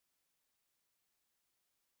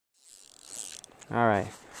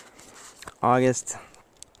Alright, August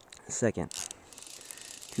 2nd,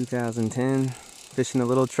 2010, fishing a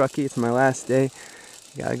little Truckee. It's my last day.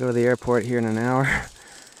 Gotta go to the airport here in an hour.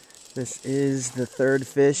 This is the third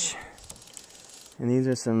fish, and these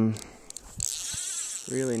are some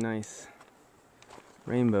really nice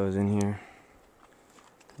rainbows in here.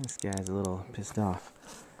 This guy's a little pissed off.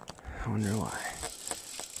 I wonder why.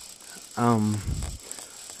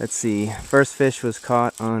 Let's see. First fish was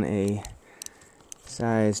caught on a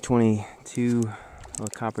size 22 little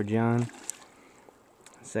copper john.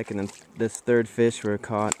 Second and this third fish were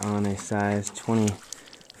caught on a size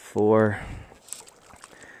 24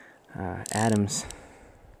 Adams,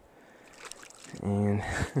 and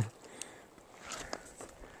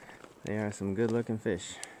they are some good looking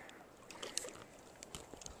fish.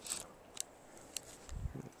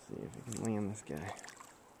 Let's see if we can land this guy.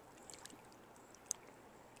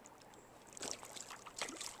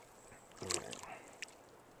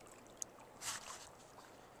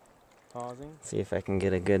 Pausing. See if I can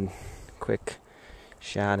get a good quick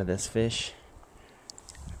shot of this fish.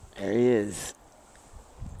 There he is.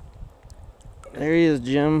 There he is,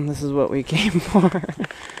 Jim. This is what we came for.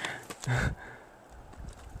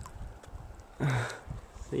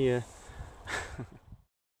 See ya.